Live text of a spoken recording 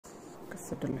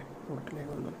കാസറ്റല്ലേ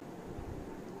വീട്ടിലേക്ക് വന്നു.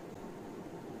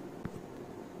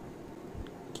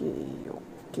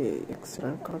 Okay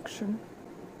excellent connection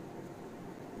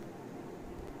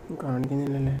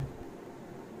കാണിക്കുന്നില്ലല്ലേ.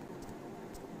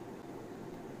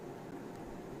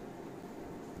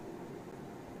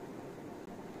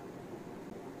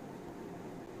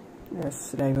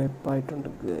 Live ആയിട്ടുണ്ട്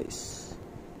ഗൈസ്.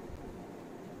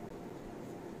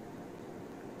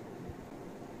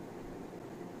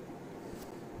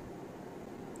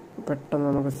 പെട്ടെന്ന്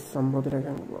നമുക്ക്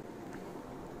സംഭവത്തിലേക്കാണ് പോകാം.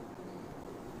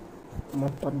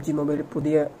 PUBG മൊബൈൽ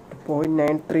പുതിയ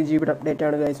 0.93 GB അപ്ഡേറ്റ്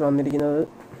ആണ് ഗൈസ് വന്നിരിക്കുന്നത്.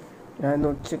 ഞാൻ ഇന്ന്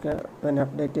ഉച്ചയ്ക്ക് തന്നെ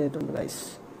അപ്ഡേറ്റ് ചെയ്തിട്ടുണ്ട് ഗൈസ്.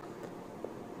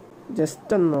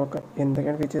 ജസ്റ്റ് ഒന്ന് നോക്കാം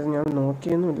എന്തൊക്കെയാണ് ഫീച്ചേഴ്സ്. ഞാൻ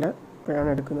നോക്കിയൊന്നുമില്ല, ഇപ്പോഴാണ്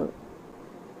എടുക്കുന്നത്.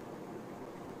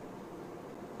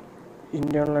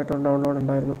 ഇന്റേണലായിട്ടുള്ള ഡൗൺലോഡ്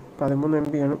ഉണ്ടായിരുന്നു. 13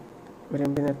 MB ആണ്. 1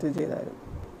 MB നേരത്തെ ചെയ്തായിരുന്നു.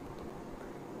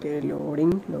 ഓക്കെ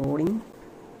ലോഡിങ്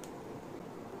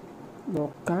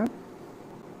നോക്കാം.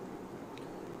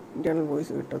 ഇന്റേണൽ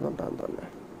വോയിസ് കിട്ടുന്നുണ്ടാന്ന് തോന്നുന്നു.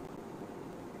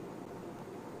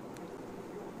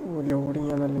 ലോഡിങ്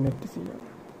ഞാൻ നല്ല നെറ്റ് ചെയ്യാം.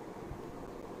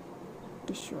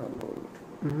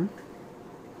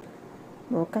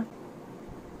 നോക്കാം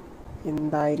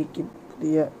എന്തായിരിക്കും.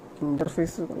 പുതിയ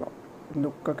ഇൻ്റർഫേസ് കൊള്ളാം,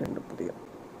 ലുക്കൊക്കെ ഉണ്ട് പുതിയ.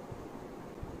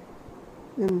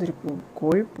 എന്തൊരു പൂ,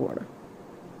 കോഴിപ്പൂവാണ്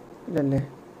ഇല്ലല്ലേ?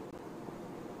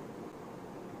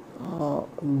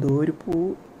 എന്തോ ഒരു പൂ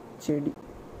ചെടി.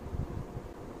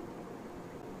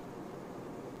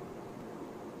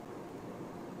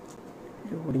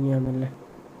 ലോഡിങ്ങാണല്ലേ.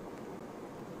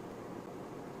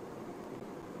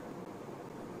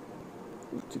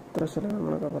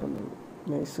 ചിത്രശലഭങ്ങളൊക്കെ പറഞ്ഞു.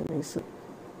 നൈസ്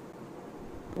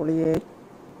പൊളിയേ.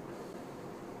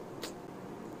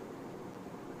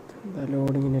 എന്താ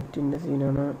ലോഡിങ്, നെറ്റിൻ്റെ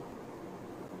സീനാണ്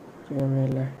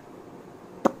അറിയാമല്ലേ.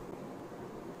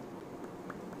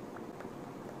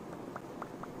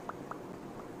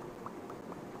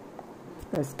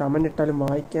 കമൻ്റ് ഇട്ടാലും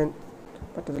വായിക്കാൻ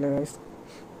പറ്റത്തില്ല ഗൈസ്.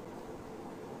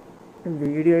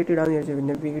 വീഡിയോ ആയിട്ട് ഇടാമെന്ന് വിചാരിച്ചു.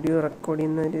 പിന്നെ വീഡിയോ റെക്കോർഡ്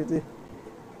ചെയ്യുന്നതിൻ്റെ ഇത്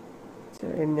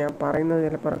ഞാൻ പറയുന്നത്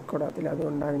ചിലപ്പോൾ റെക്കോർഡ് ആകത്തില്ല.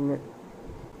 അതുകൊണ്ടാണ് പിന്നെ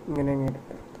ഇങ്ങനെ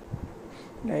എടുക്കുന്നത്.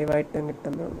 ലൈവായിട്ട്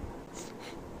കിട്ടുന്നുള്ളൂ.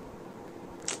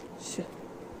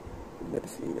 ഇതൊരു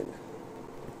സീനല്ല.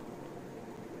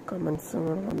 കമൻസ്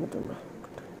അങ്ങനെ വന്നിട്ടുണ്ടോ?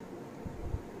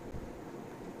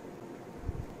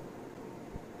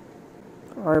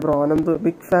 Hi bro Ananthu,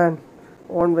 big fan,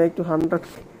 on way to 100.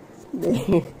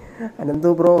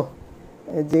 Ananthu bro,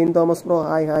 Jain Thomas bro,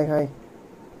 hi.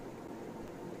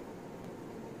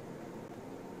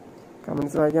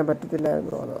 Comments വായിക്കാൻ പറ്റത്തില്ല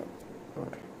ബ്രോ. അതോ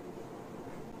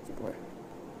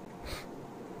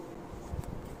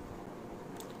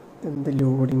എന്ത്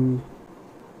ലോഡിങ്.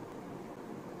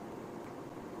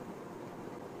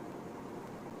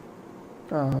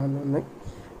 നന്നായി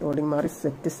ലോഡിങ് മാറി.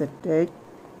 സെറ്റായി.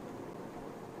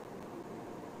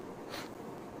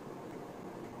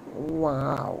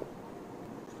 വാവ്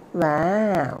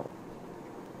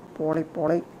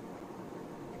പോളി.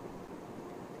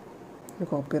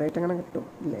 കോപ്പിറൈറ്റ് അങ്ങനെ കിട്ടും?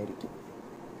 ഇല്ലായിരിക്കും.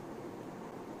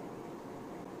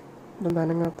 ഇതെന്താ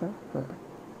അനങ്ങാത്ത?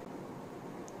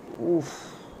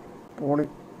 പോളി.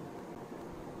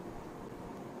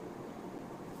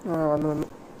 വന്നു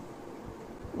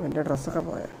എൻ്റെ ഡ്രസ്സൊക്കെ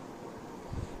പോയ.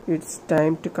 It's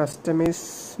time to customise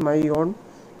my own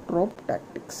drop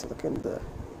tactics. അതൊക്കെ എന്ത്?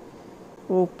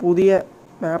 പുതിയ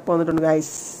മാപ്പ് വന്നിട്ടുണ്ട്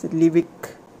ഗൈസ്. ലിവിക്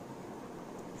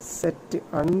set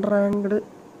അൺറാങ്ക്ഡ്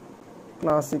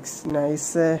classics.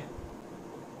 നൈസ്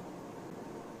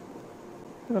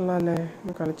കൊള്ളാല്ലേ.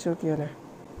 കളിച്ചു നോക്കിയാലേ.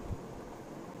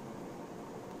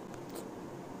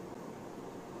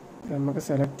 നമുക്ക്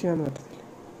സെലക്ട് ചെയ്യാൻ പറ്റത്തില്ല.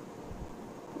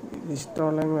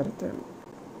 ഇഷ്ടമുള്ളതെങ്കിൽ വരത്തുള്ളൂ.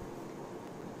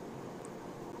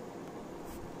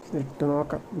 ഇട്ട്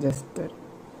നോക്കാം, ജസ്റ്റ്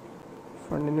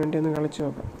ഫണ്ടിന് വേണ്ടി ഒന്ന് കളിച്ചു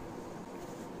നോക്കാം.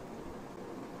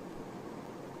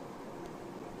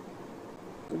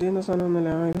 പുതിയ സാധനമൊന്നുമില്ല.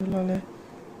 ഇതുള്ളല്ലേ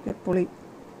എപ്പോളി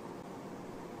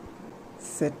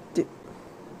സെറ്റ്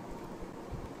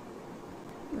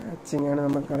മാച്ചിങ്ങാണ്.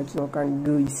 നമ്മൾ കളിച്ച് നോക്കാൻ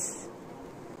ഗുയ്സ്.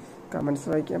 കമൻസ്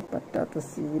വായിക്കാൻ പറ്റാത്ത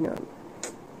സീനാണ്.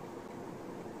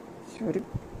 ഒരു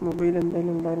മൊബൈൽ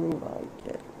എന്തായാലും ഉണ്ടായിരുന്നു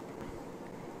വായിക്കാൻ.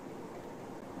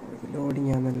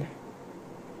 ലോഡിങ് ആണല്ലേ.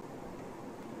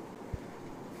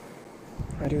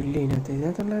 ആരും ഇല്ല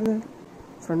ഇതിനകത്തുണ്ടായിരുന്ന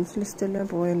ഫ്രണ്ട്സ് ലിസ്റ്റ് എല്ലാം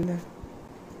പോയല്ലേ.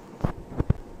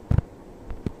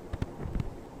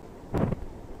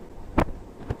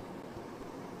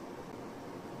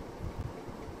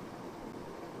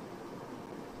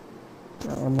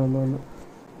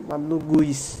 വന്നു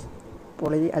ഗുയ്സ്.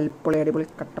 പൊളി, അൽപ്പൊളി, അടിപൊളി,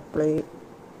 കട്ടപ്പൊളി.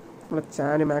 നമ്മളെ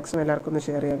ചാനൽ മാക്സിമം എല്ലാവർക്കും ഒന്ന്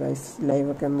ഷെയർ ചെയ്യുക ഗൈസ്.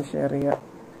 ലൈവൊക്കെ ഒന്ന് ഷെയർ ചെയ്യുക.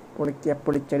 പൊളിക്കുക,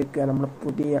 പൊളിച്ചെടുക്കുക. നമ്മുടെ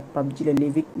പുതിയ PUBGയിലെ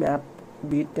ലിവിക് മാപ്പ്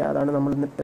ബീറ്റ, അതാണ് നമ്മൾ ഇന്നിട്ട്